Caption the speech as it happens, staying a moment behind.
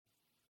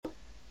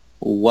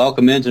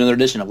Welcome into another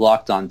edition of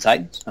Locked On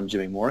Titans. I'm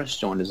Jimmy Morris,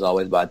 joined as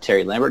always by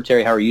Terry Lambert.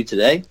 Terry, how are you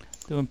today?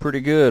 Doing pretty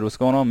good. What's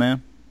going on,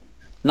 man?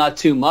 Not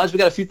too much. We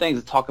got a few things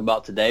to talk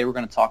about today. We're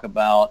going to talk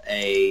about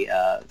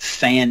a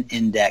fan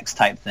index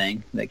type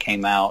thing that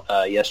came out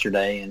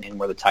yesterday and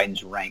where the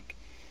Titans rank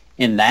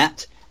in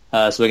that.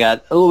 So we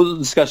got a little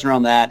discussion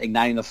around that.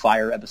 Igniting the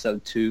Fire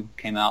episode 2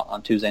 came out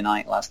on Tuesday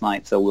night, last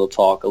night, so we'll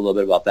talk a little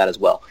bit about that as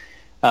well.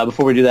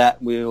 Before we do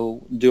that,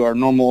 we'll do our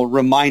normal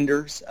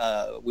reminders.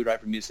 We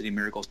write for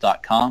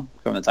MusicCityMiracles.com,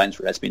 covering the Titans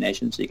for SB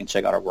Nation, so you can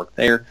check out our work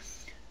there.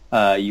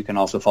 You can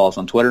also follow us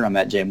on Twitter. I'm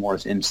at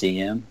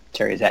JMorrisMCM.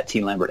 Terry is at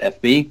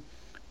TLambertFB.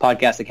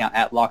 Podcast account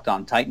at Locked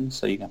On Titans,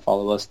 so you can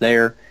follow us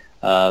there.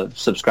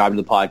 Subscribe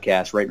to the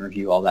podcast, rate and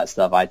review, all that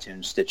stuff,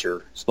 iTunes,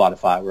 Stitcher,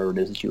 Spotify, wherever it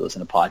is that you listen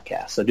to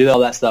podcasts. So do all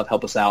that stuff.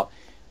 Help us out.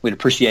 We'd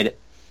appreciate it.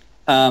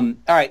 All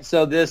right,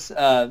 so this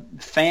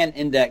fan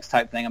index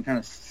type thing, I'm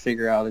trying to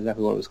figure out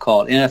exactly what it was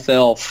called.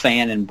 NFL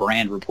Fan and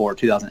Brand Report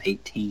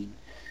 2018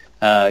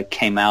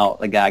 came out.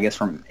 A guy, I guess,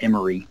 from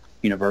Emory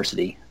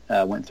University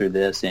went through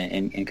this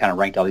and kind of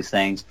ranked all these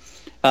things.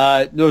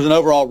 There was an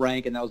overall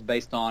rank, and that was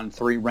based on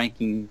 3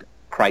 ranking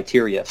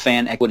criteria: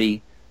 fan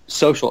equity,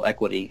 social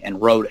equity,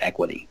 and road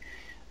equity.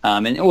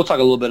 And we'll talk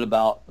a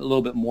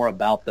little bit more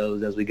about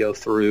those as we go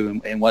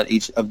through and what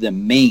each of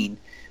them mean.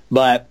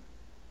 But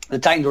the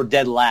Titans were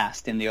dead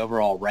last in the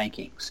overall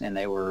rankings, and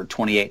they were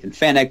 28th in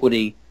fan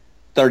equity,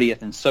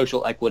 30th in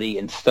social equity,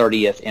 and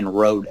 30th in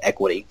road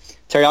equity.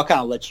 Terry, I'll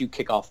kind of let you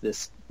kick off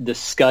this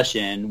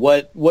discussion.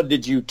 What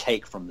did you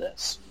take from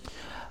this?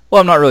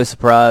 Well, I'm not really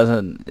surprised,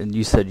 and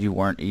you said you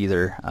weren't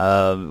either.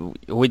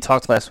 We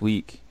talked last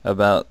week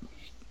about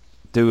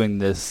doing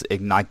this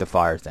Ignite the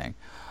Fire thing,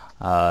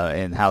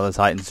 and how the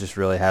Titans just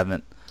really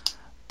haven't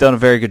done a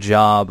very good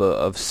job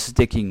of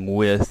sticking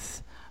with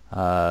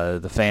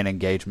the fan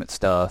engagement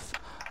stuff.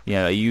 You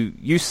know,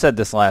 you said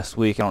this last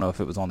week. I don't know if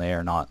it was on the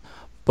air or not,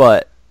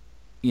 but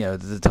you know,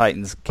 the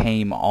Titans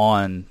came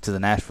on to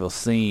the Nashville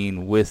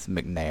scene with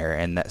McNair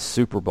and that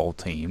Super Bowl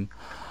team,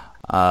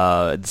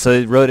 so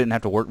they really didn't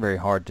have to work very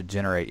hard to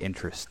generate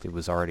interest. It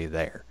was already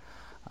there.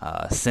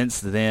 Since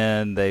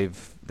then,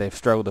 they've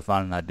struggled to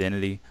find an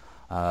identity.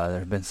 There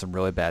have been some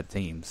really bad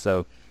teams,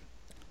 so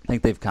I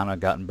think they've kind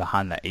of gotten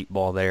behind the 8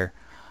 ball there.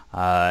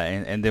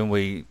 And then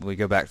we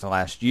go back to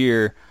last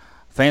year.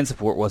 Fan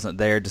support wasn't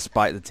there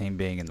despite the team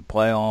being in the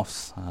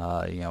playoffs.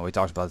 You know, we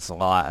talked about this a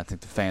lot. I think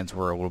the fans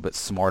were a little bit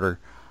smarter.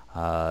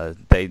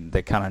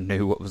 They kind of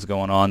knew what was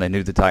going on. They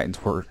knew the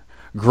Titans were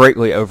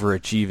greatly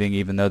overachieving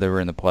even though they were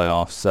in the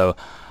playoffs. So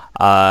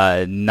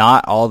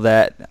not all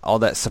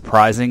that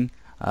surprising.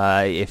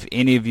 If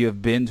any of you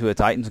have been to a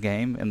Titans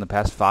game in the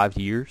past 5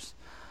 years,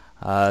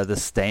 the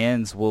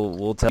stands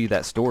will tell you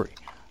that story.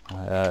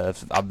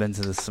 I've been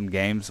to some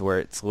games where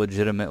it's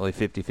legitimately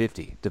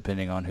 50-50,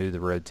 depending on who the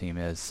road team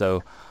is.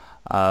 So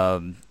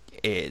not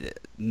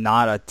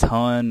a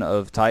ton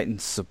of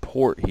Titans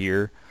support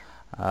here,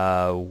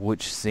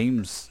 which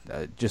seems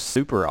just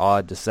super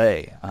odd to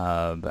say.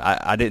 But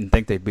I didn't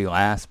think they'd be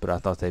last, but I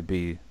thought they'd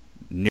be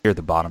near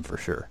the bottom for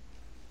sure.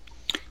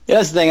 Yeah,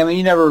 that's the thing. I mean,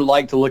 you never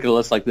like to look at a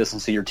list like this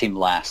and see your team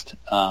last.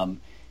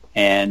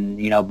 And,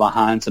 you know,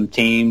 behind some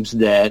teams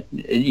that,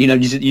 you know,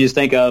 you just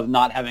think of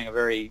not having a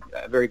very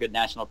good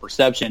national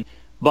perception.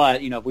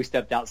 But, you know, if we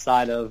stepped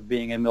outside of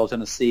being in Middle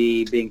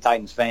Tennessee, being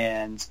Titans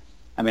fans,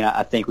 I mean,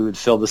 I think we would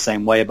feel the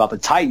same way about the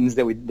Titans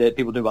that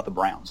people do about the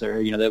Browns,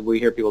 or, you know, that we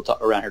hear people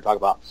around here talk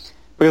about.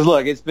 Because,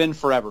 look, it's been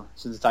forever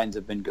since the Titans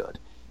have been good.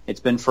 It's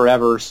been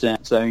forever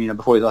since, you know,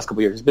 before the last couple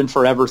of years. It's been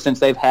forever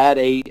since they've had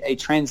a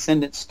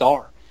transcendent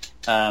star.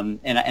 And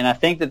I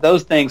think that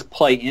those things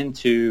play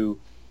into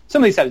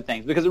some of these types of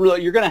things, because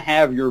really you're going to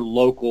have your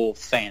local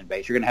fan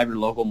base. You're going to have your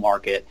local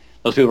market.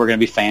 Those people are going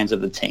to be fans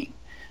of the team.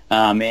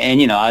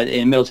 And, you know,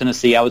 in Middle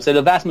Tennessee, I would say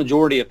the vast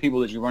majority of people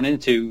that you run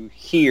into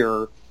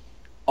here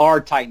are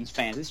Titans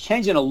fans. It's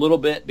changing a little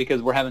bit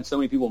because we're having so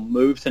many people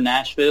move to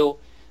Nashville.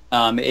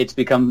 It's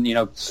become, you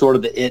know, sort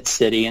of the it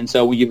city. And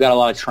so you've got a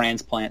lot of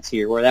transplants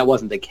here where that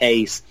wasn't the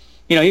case,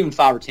 you know, even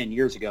 5 or 10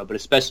 years ago, but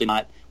especially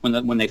not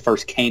when they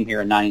first came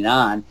here in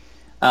 99.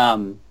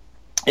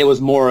 It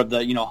was more of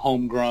the, you know,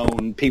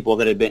 homegrown people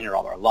that had been here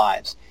all their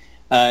lives.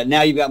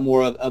 Now you've got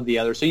more of the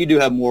others, so you do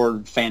have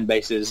more fan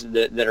bases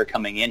that are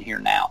coming in here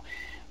now.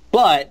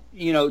 But,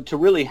 you know, to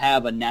really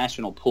have a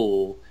national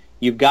pool,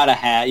 you've got to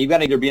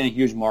either be in a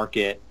huge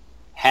market,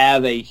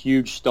 have a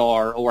huge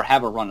star, or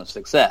have a run of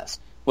success.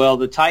 Well,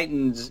 the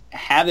Titans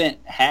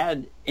haven't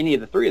had any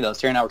of the 3 of those.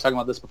 Terry and I were talking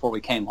about this before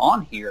we came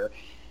on here.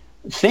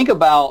 Think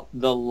about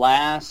the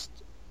last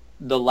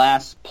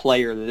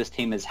player that this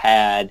team has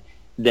had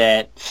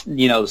that,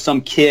 you know, some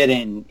kid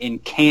in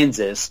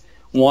Kansas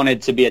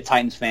wanted to be a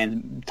Titans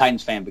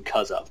fan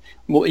because of.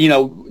 Well, you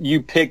know,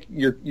 you pick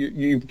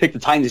the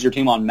Titans as your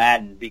team on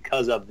Madden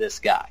because of this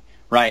guy,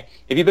 right?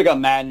 If you pick up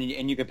Madden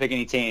and you can pick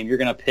any team, you're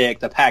going to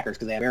pick the Packers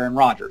because they have Aaron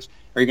Rodgers,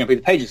 or you're going to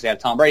pick the Patriots because they have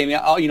Tom Brady.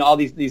 I mean, all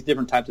these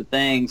different types of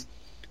things.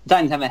 The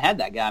Titans haven't had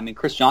that guy. I mean,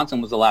 Chris Johnson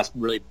was the last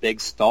really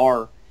big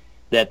star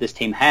that this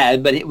team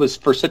had, but it was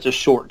for such a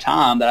short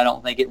time that I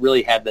don't think it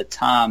really had the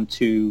time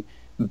to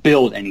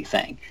build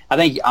anything. I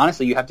think,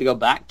 honestly, you have to go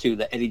back to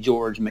the Eddie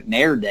George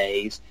McNair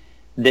days,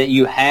 that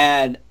you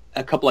had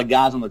a couple of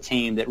guys on the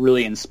team that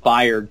really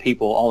inspired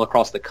people all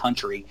across the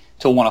country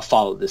to want to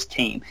follow this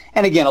team.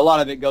 And again, a lot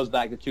of it goes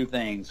back to two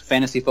things: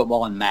 fantasy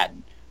football and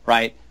Madden,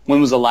 right? When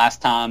was the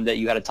last time that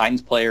you had a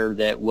Titans player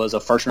that was a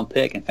first-round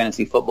pick in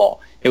fantasy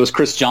football? It was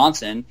Chris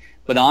Johnson.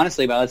 But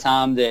honestly, by the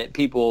time that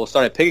people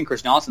started picking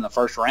Chris Johnson in the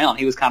first round,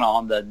 he was kind of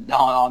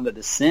on the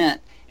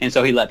descent, and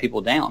so he let people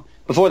down.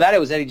 Before that, it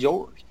was Eddie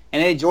George,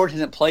 and Eddie George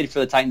hasn't played for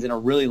the Titans in a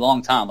really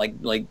long time,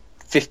 like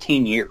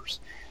 15 years.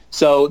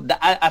 So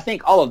I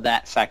think all of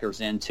that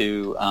factors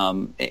into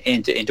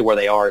where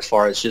they are as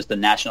far as just the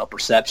national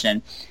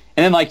perception.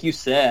 And then, like you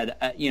said,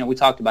 we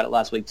talked about it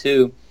last week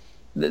too.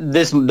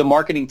 The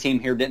marketing team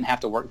here didn't have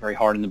to work very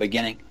hard in the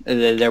beginning.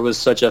 There was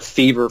such a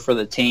fever for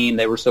the team;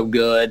 they were so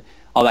good.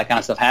 All that kind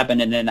of stuff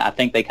happened, and then I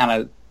think they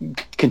kind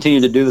of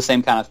continued to do the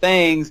same kind of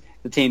things.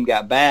 The team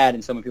got bad,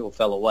 and so many people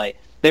fell away.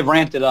 They've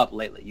ramped it up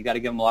lately. You got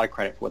to give them a lot of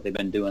credit for what they've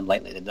been doing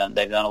lately. They've done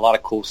a lot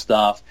of cool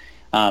stuff,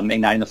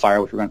 igniting the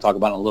fire, which we're going to talk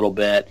about in a little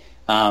bit.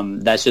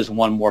 That's just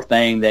one more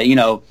thing that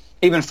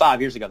even 5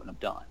 years ago they have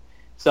done.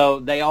 So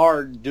they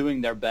are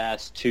doing their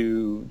best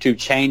to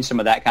change some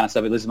of that kind of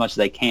stuff, at least as much as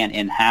they can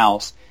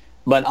in-house.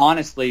 But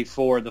honestly,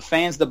 for the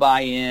fans to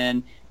buy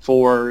in,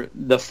 for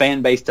the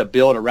fan base to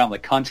build around the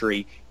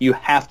country, you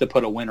have to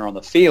put a winner on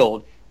the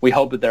field. We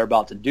hope that they're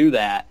about to do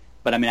that.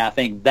 But, I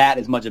think that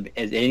as much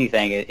as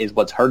anything is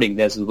what's hurting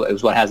this,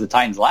 is what has the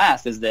Titans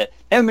last, is that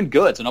they haven't been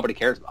good, so nobody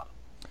cares about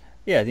them.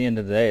 Yeah, at the end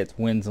of the day, it's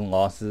wins and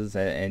losses.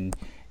 And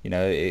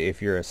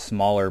if you're a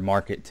smaller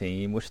market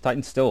team, which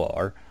Titans still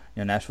are,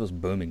 Nashville's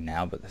booming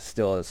now, but it's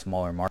still a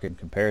smaller market in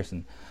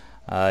comparison.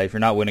 If you're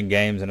not winning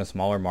games in a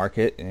smaller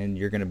market, and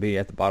you're going to be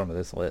at the bottom of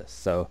this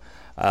list. So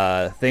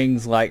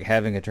things like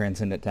having a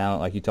transcendent talent,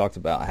 like you talked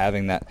about,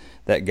 having that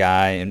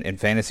guy in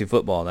fantasy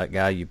football, that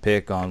guy you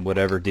pick on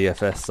whatever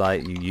DFS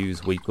site you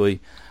use weekly,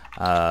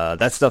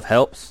 that stuff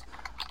helps.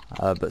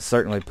 But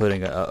certainly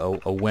putting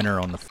a winner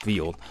on the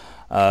field.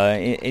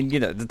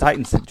 The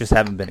Titans just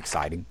haven't been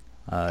exciting.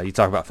 You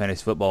talk about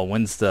fantasy football.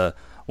 What's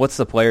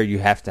the player you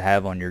have to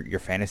have on your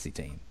fantasy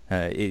team?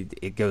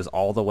 It goes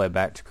all the way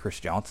back to Chris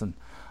Johnson.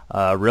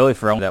 Really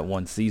for only that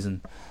one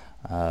season.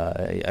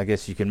 I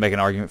guess you can make an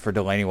argument for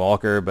Delanie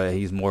Walker, but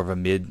he's more of a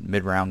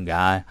mid-round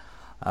guy.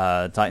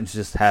 Titans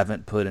just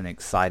haven't put an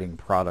exciting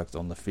product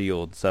on the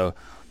field. So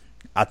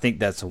I think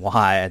that's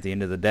why, at the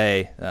end of the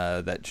day,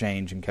 that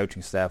change in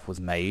coaching staff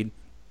was made.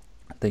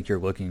 I think you're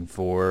looking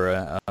for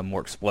a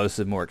more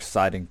explosive, more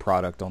exciting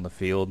product on the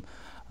field.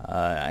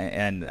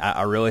 And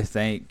I really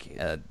think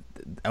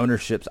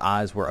ownership's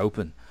eyes were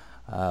open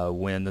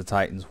when the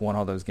Titans won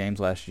all those games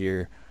last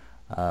year.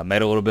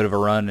 Made a little bit of a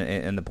run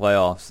in the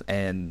playoffs,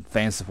 and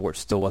fan support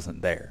still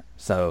wasn't there.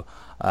 So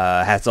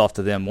hats off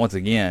to them once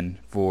again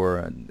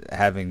for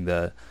having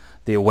the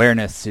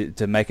awareness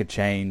to make a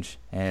change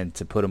and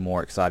to put a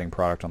more exciting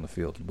product on the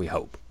field, we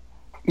hope.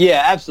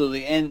 Yeah,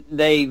 absolutely. And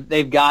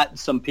they've got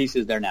some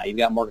pieces there now. You've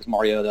got Marcus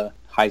Mariota,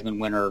 Heisman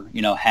winner,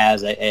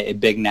 has a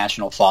big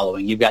national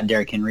following. You've got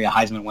Derrick Henry, a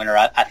Heisman winner.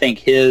 I think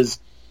his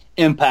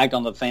impact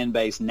on the fan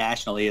base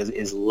nationally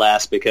is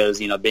less because,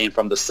 being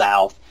from the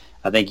South,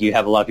 I think you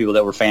have a lot of people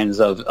that were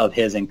fans of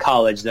his in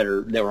college that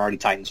were already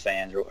Titans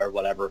fans or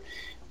whatever.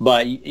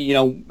 But,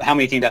 how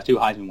many teams have two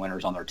Heisman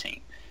winners on their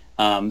team?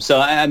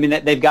 So,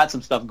 they've got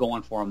some stuff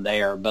going for them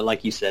there. But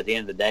like you said, at the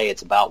end of the day,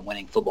 it's about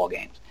winning football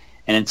games.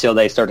 And until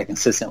they start to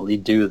consistently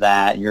do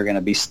that, you're going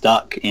to be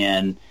stuck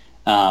in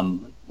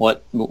where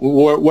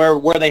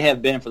they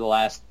have been for the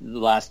last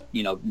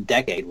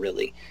decade,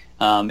 really.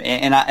 And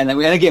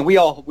again, we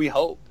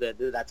hope that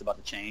that's about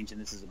to change and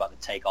this is about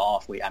to take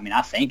off.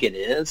 I think it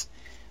is.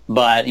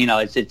 But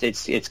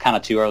it's kind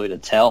of too early to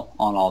tell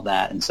on all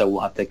that, and so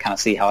we'll have to kind of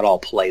see how it all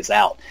plays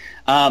out.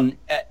 I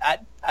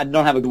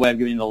don't have a good way of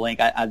giving you the link.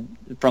 I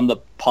from the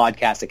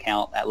podcast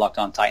account at Locked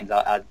On Titans,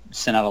 I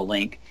sent out a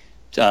link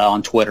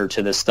on Twitter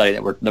to this study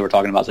that we're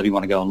talking about. So if you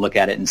want to go and look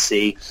at it and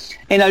see,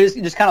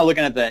 just kind of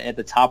looking at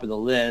the top of the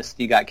list,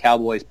 you got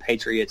Cowboys,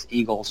 Patriots,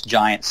 Eagles,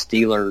 Giants,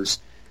 Steelers,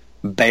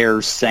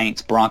 Bears,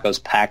 Saints, Broncos,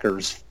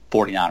 Packers,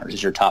 49ers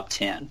is your top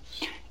 10.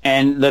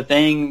 And the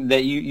thing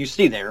that you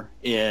see there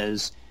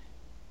is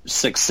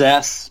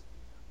success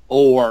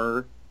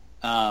or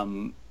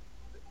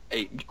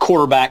a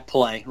quarterback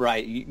play,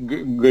 right?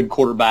 Good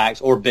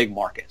quarterbacks or big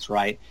markets,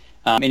 right?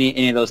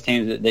 Any of those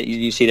teams that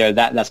you see there,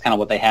 that's kind of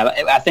what they have.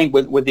 I think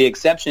with the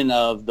exception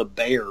of the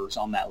Bears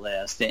on that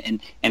list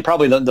and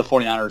probably the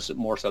 49ers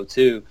more so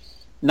too,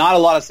 not a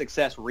lot of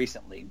success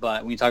recently.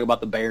 But when you talk about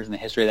the Bears and the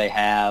history they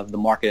have, the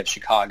market of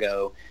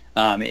Chicago,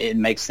 it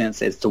makes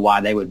sense as to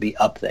why they would be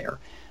up there.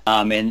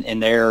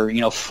 And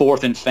they're,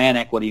 fourth in fan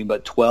equity,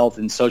 but 12th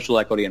in social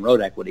equity and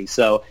road equity.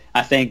 So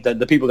I think that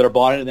the people that are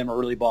bought into them are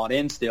really bought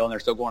in still, and they're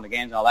still going to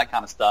games and all that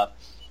kind of stuff.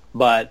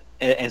 But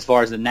as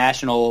far as the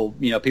national,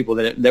 people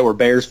that were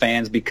Bears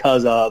fans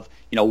because of,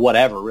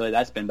 whatever, really,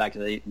 that's been back to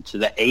the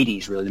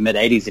 80s, really, the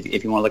mid-80s,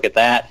 if you want to look at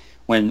that,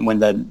 when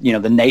the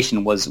the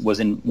nation was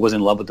in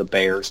love with the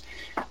Bears.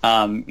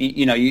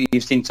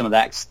 You've seen some of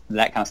that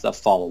kind of stuff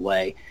fall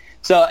away.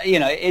 So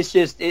it's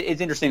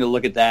interesting to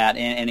look at that.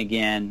 And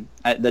again,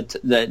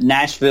 the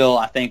Nashville,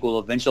 I think, will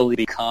eventually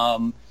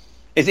become.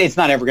 It's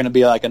not ever going to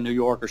be like a New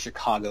York or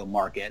Chicago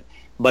market,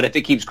 but if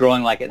it keeps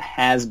growing like it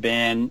has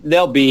been,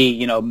 they'll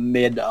be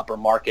mid to upper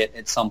market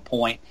at some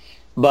point.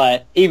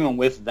 But even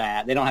with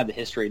that, they don't have the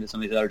history that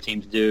some of these other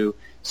teams do.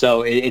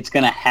 So it's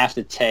going to have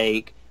to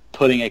take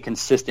putting a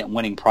consistent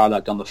winning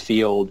product on the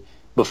field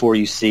before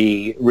you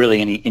see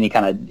really any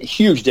kind of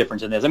huge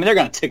difference in this. I mean, they're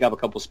going to tick up a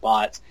couple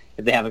spots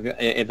if they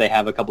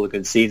have a couple of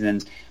good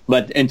seasons,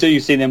 but until you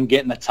see them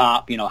get in the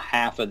top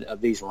half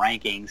of these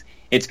rankings,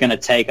 it's going to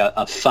take a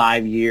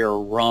 5-year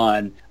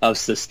run of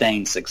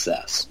sustained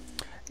success.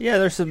 Yeah,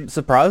 there's some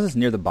surprises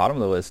near the bottom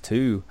of the list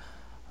too.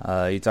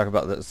 You talk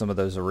about some of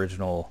those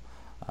original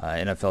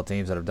NFL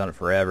teams that have done it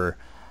forever.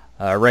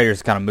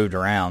 Raiders kind of moved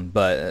around,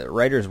 but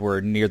Raiders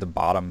were near the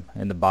bottom,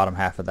 in the bottom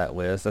half of that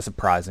list. That's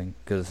surprising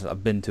because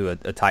I've been to a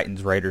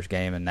Titans-Raiders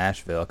game in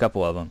Nashville, a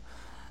couple of them,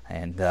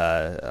 and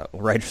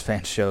Raiders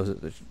fans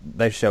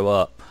show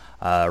up.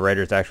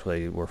 Raiders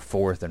actually were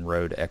 4th in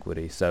road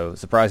equity, so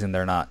surprising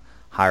they're not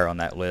higher on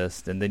that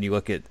list. And then you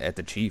look at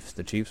the Chiefs.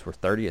 The Chiefs were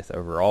 30th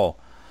overall.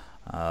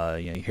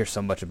 You hear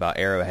so much about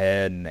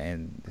Arrowhead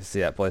and see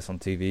that place on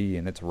TV,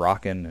 and it's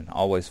rocking and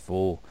always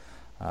full.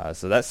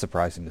 So that's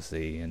surprising to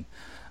see. And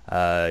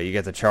you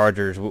get the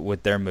Chargers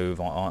with their move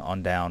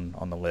on down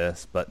on the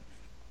list, but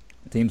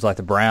teams like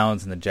the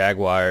Browns and the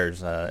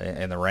Jaguars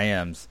and the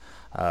Rams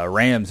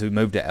who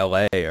moved to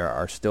LA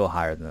are still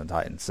higher than the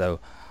Titans. So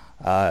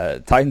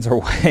Titans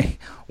are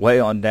way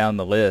on down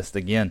the list.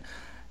 Again,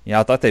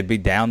 I thought they'd be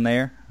down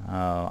there.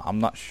 I'm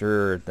not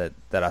sure that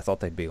I thought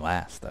they'd be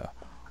last though.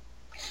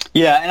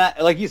 Yeah,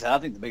 and like you said, I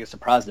think the biggest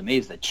surprise to me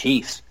is the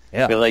Chiefs.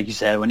 Yeah. But like you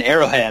said, when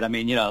Arrowhead, I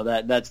mean,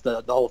 that's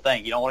the whole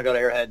thing. You don't want to go to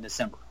Arrowhead in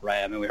December,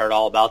 right? I mean, we heard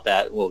all about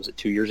that. What was it,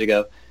 2 years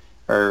ago?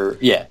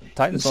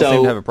 Titans don't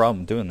seem to have a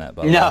problem doing that.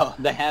 No,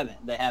 they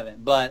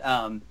haven't. But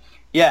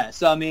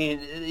so I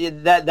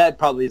mean, that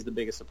probably is the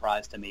biggest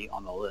surprise to me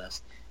on the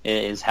list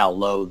is how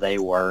low they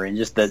were, and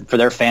just for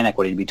their fan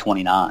equity to be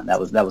 29. That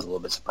was a little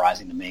bit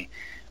surprising to me.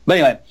 But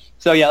anyway,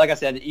 so yeah, like I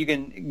said, you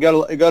can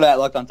go to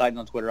Locked On Titans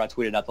on Twitter. I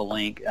tweeted out the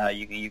link.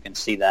 You can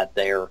see that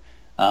there.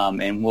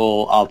 And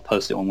I'll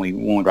post it when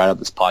we write up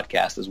this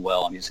podcast as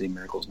well on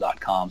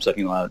MusicCityMiracles.com. So if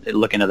you want to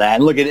look into that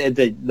and look at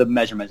the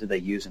measurements that they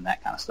use and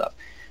that kind of stuff.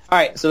 All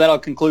right, so that'll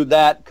conclude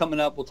that.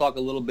 Coming up, we'll talk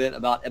a little bit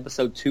about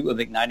Episode 2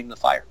 of Igniting the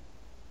Fire.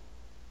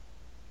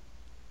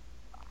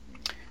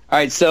 All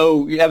right,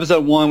 so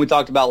Episode 1 we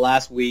talked about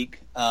last week.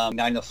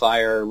 Igniting the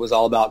Fire was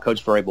all about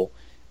Coach Vrabel.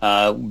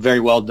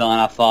 Very well done,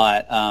 I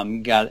thought.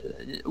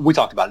 We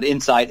talked about it,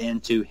 insight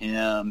into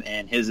him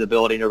and his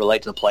ability to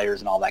relate to the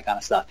players and all that kind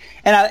of stuff.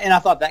 And I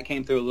thought that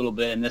came through a little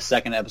bit in this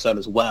second episode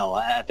as well.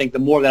 I think the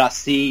more that I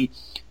see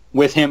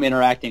with him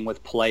interacting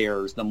with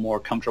players, the more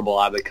comfortable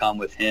I become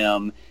with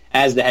him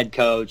as the head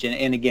coach.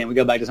 And again, we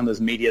go back to some of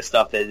this media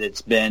stuff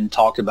that's been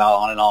talked about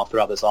on and off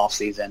throughout this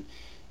offseason.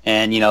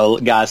 And,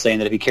 guys saying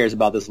that if he cares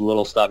about this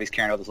little stuff, he's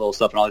caring about this little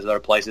stuff in all these other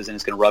places, and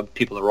it's going to rub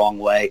people the wrong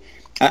way.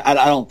 I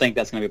don't think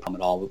that's going to be a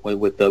problem at all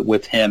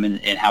with him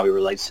and how he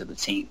relates to the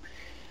team.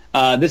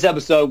 This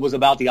episode was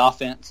about the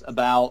offense,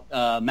 about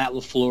Matt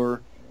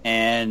LaFleur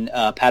and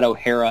Pat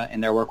O'Hara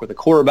and their work with the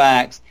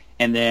quarterbacks,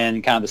 and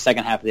then kind of the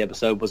second half of the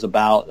episode was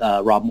about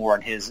Rob Moore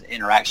and his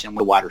interaction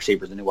with wide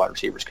receivers, the new wide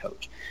receivers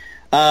coach.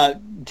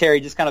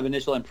 Terry, just kind of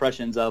initial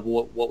impressions of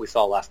what we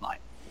saw last night.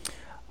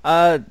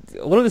 A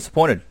little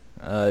disappointed.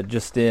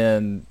 Just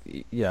in,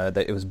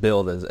 that it was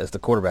billed as the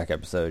quarterback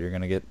episode. You're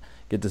going to get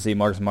to see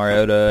Marcus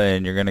Mariota,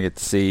 and you're going to get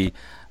to see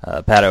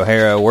Pat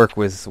O'Hara work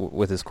with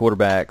his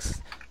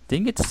quarterbacks.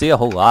 Didn't get to see a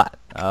whole lot.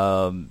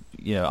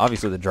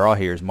 Obviously the draw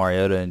here is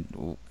Mariota,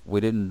 and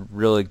we didn't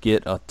really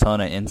get a ton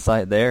of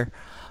insight there.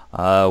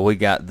 We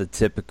got the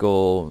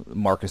typical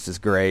Marcus is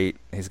great.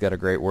 He's got a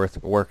great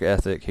work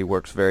ethic. He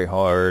works very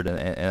hard,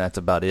 and that's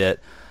about it.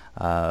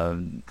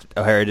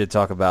 O'Hara did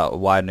talk about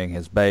widening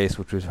his base,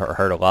 which we've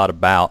heard a lot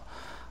about.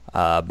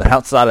 But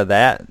outside of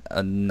that,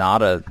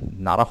 not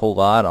a whole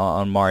lot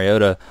on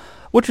Mariota,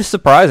 which is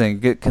surprising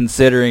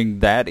considering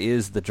that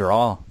is the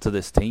draw to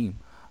this team.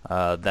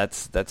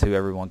 That's who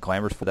everyone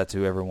clamors for. That's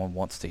who everyone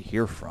wants to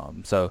hear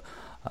from. So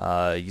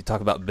you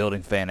talk about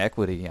building fan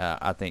equity.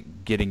 I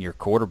think getting your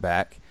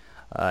quarterback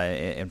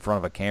in front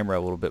of a camera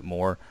a little bit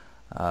more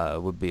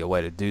would be a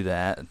way to do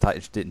that. The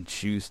Titans didn't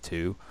choose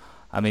to.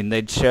 I mean,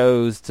 they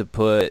chose to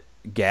put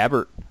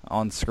Gabbert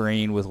on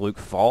screen with Luke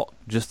Falk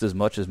just as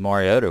much as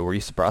Mariota. Were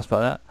you surprised by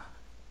that?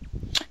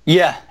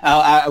 Yeah,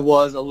 I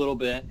was a little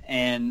bit,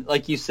 and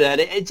like you said,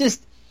 it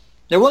just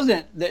there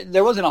wasn't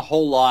a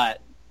whole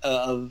lot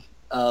of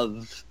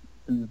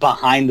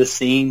behind the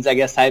scenes, I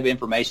guess, type of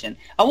information.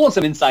 I want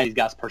some insight into these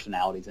guys'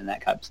 personalities and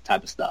that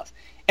type of stuff.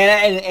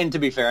 And to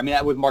be fair, I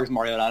mean, with Marcus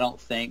Mariota, I don't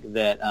think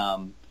that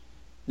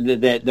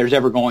that there's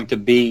ever going to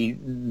be.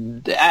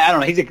 I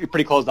don't know. He's a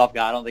pretty closed off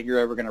guy. I don't think you're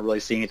ever going to really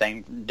see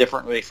anything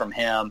differently from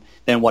him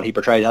than what he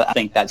portrays. I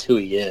think that's who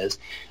he is.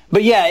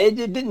 But yeah, it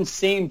didn't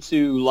seem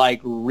to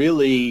like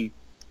really.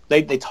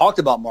 They talked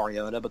about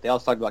Mariota, but they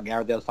also talked about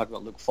Garrett. They also talked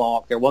about Luke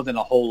Falk. There wasn't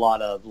a whole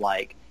lot of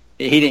like.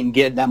 He didn't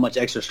get that much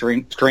extra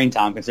screen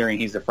time considering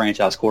he's the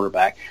franchise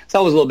quarterback. So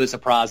I was a little bit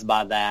surprised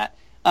by that.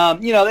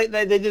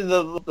 They did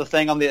the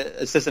thing on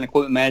the assistant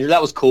equipment manager.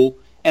 That was cool.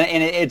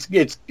 And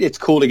it's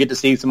cool to get to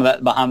see some of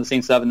that behind the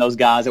scenes stuff and those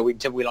guys that we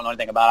typically don't know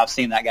anything about. I've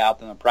seen that guy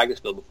out in the practice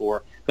field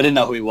before, but didn't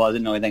know who he was,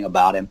 didn't know anything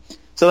about him.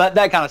 So that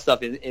kind of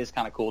stuff is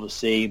kind of cool to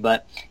see.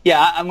 But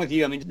yeah, I'm with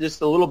you. I mean,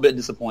 just a little bit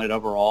disappointed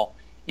overall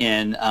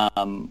in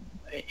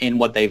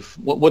what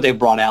they've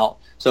brought out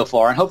so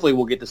far, and hopefully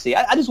we'll get to see.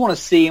 I just want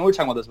to see, and we were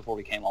talking about this before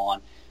we came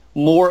on,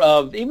 more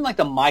of even like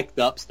the mic'd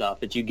up stuff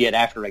that you get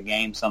after a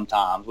game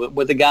sometimes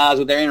with the guys,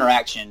 with their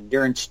interaction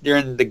during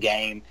the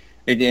game.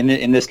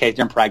 In this case,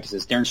 during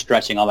practices, during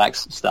stretching, all that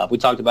stuff. We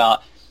talked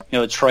about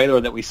the trailer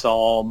that we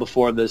saw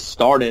before this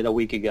started a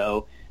week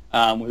ago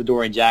with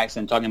Dorian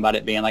Jackson talking about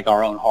it being like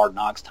our own Hard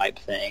Knocks type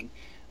thing.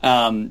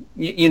 I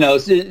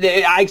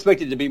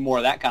expected it to be more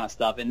of that kind of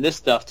stuff. And this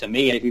stuff, to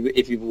me,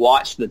 if you've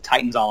watched the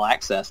Titans All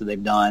Access that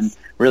they've done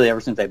really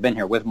ever since they've been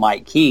here with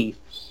Mike Keith,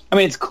 I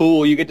mean, it's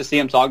cool. You get to see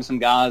him talk to some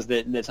guys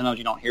that sometimes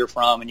you don't hear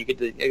from, and you get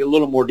to get a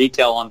little more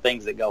detail on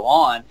things that go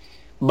on.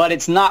 But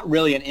it's not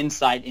really an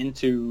insight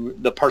into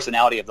the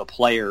personality of the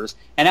players.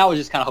 And I was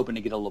just kind of hoping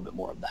to get a little bit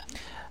more of that.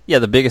 Yeah,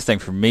 the biggest thing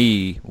for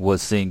me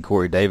was seeing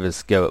Corey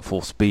Davis go at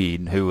full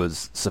speed, who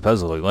was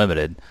supposedly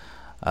limited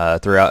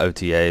throughout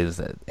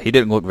OTAs. He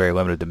didn't look very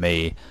limited to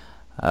me,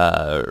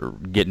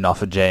 getting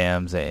off of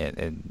jams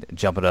and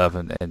jumping up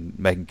and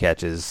making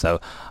catches.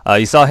 So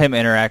you saw him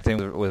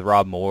interacting with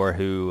Rob Moore,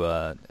 who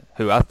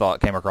I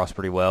thought came across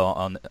pretty well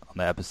on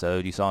the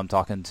episode. You saw him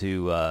talking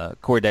to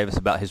Corey Davis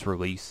about his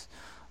release,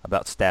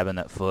 about stabbing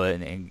that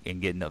foot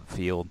and getting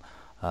upfield.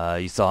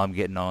 You saw him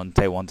getting on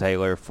Taywan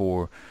Taylor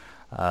for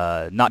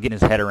not getting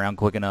his head around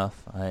quick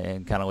enough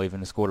and kind of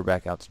leaving his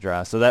quarterback out to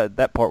dry. So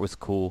that part was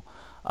cool.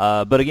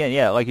 But again,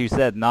 yeah, like you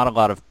said, not a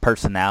lot of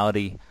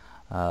personality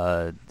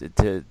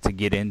to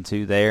get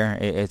into there.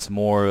 It's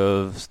more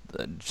of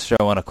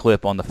showing a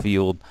clip on the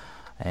field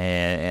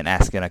and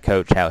asking a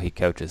coach how he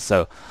coaches.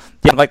 So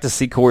yeah, I'd like to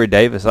see Corey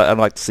Davis. I'd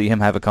like to see him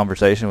have a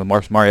conversation with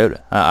Marcus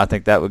Mariota. I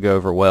think that would go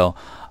over well.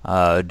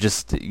 I want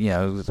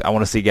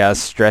to see guys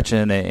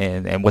stretching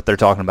and what they're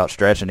talking about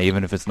stretching,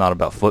 even if it's not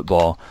about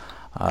football.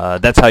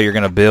 That's how you're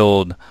going to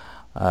build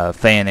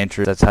fan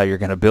interest. That's how you're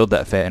going to build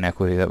that fan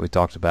equity that we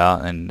talked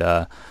about.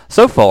 And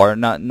so far,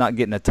 not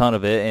getting a ton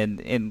of it.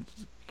 And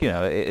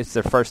it's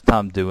their first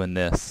time doing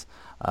this.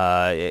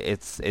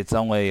 It's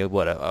only a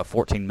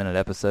 14-minute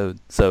episode,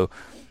 so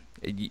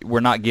we're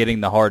not getting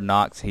the Hard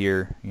Knocks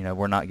here.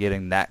 We're not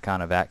getting that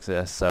kind of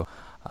access. So.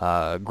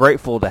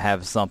 Grateful to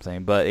have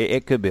something, but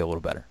it could be a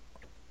little better.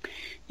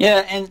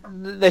 Yeah, and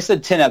they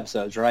said 10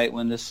 episodes, right,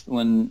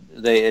 when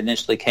they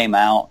initially came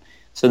out.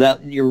 So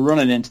that you're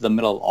running into the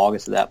middle of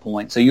August at that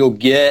point. So you'll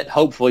get,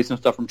 hopefully, some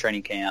stuff from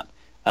training camp,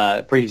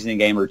 preseason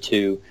game or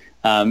two.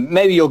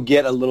 Maybe you'll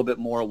get a little bit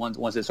more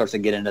once it starts to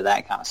get into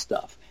that kind of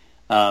stuff.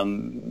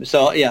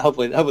 So yeah,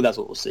 hopefully that's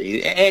what we'll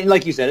see. And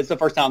like you said, it's the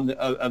first time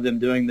of them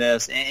doing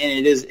this,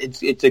 and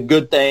it's a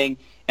good thing.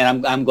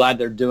 And I'm glad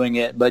they're doing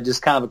it, but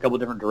just kind of a couple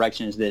different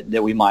directions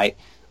that we might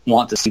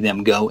want to see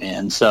them go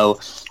in. So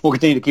we'll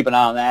continue to keep an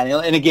eye on that.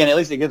 And again, at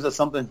least it gives us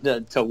something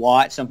to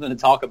watch, something to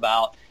talk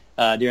about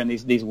during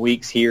these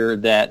weeks here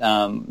that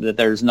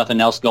there's nothing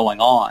else going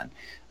on.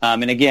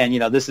 And again,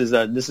 this is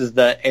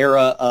the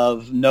era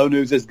of no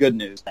news is good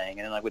news thing.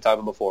 And like we talked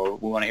about before,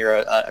 we want to hear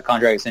a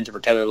contract extension for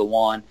Taylor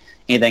Lewan.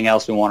 Anything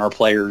else, we want our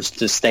players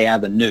to stay out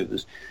of the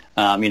news.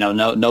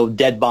 No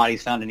dead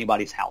bodies found in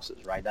anybody's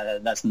houses, right?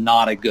 That's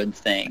not a good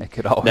thing. It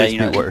could always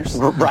be worse.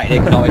 Right,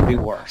 it could always be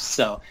worse.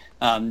 So,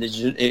 in case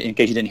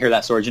you didn't hear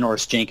that story,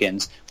 Janoris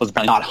Jenkins was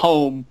apparently not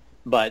home,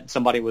 but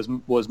somebody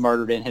was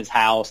murdered in his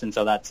house, and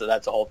so that's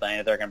a whole thing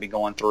that they're going to be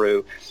going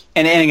through.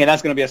 And again,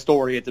 that's going to be a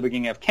story at the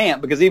beginning of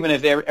camp, because even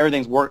if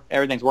everything's worked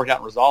out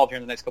and resolved here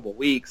in the next couple of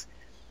weeks,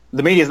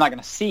 the media is not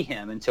going to see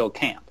him until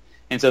camp.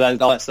 And so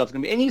all that stuff's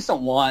going to be, and you just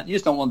don't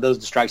want those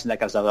distractions, that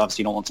kind of stuff.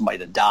 Obviously, you don't want somebody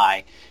to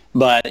die,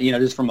 but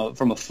just from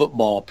a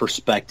football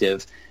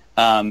perspective,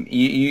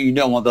 you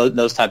don't want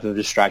those type of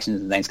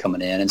distractions and things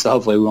coming in. And so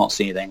hopefully we won't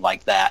see anything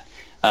like that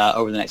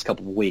over the next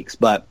couple of weeks.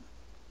 But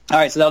all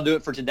right, so that'll do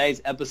it for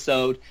today's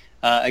episode.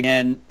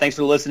 Again, thanks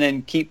for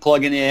listening. Keep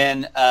plugging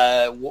in.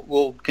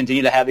 We'll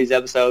continue to have these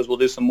episodes. We'll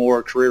do some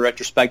more career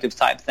retrospectives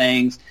type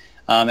things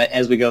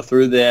as we go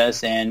through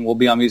this, and we'll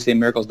be on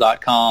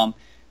musicandmiracles.com.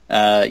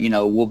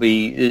 We'll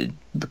be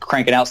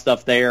cranking out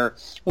stuff there.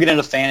 We'll get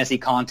into fantasy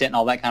content and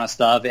all that kind of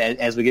stuff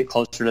as we get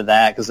closer to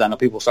that, because I know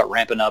people start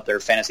ramping up their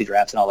fantasy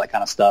drafts and all that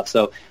kind of stuff.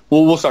 So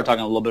we'll start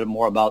talking a little bit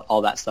more about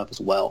all that stuff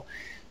as well.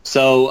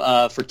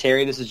 So for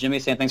Terry, this is Jimmy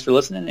saying thanks for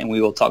listening, and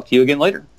we will talk to you again later.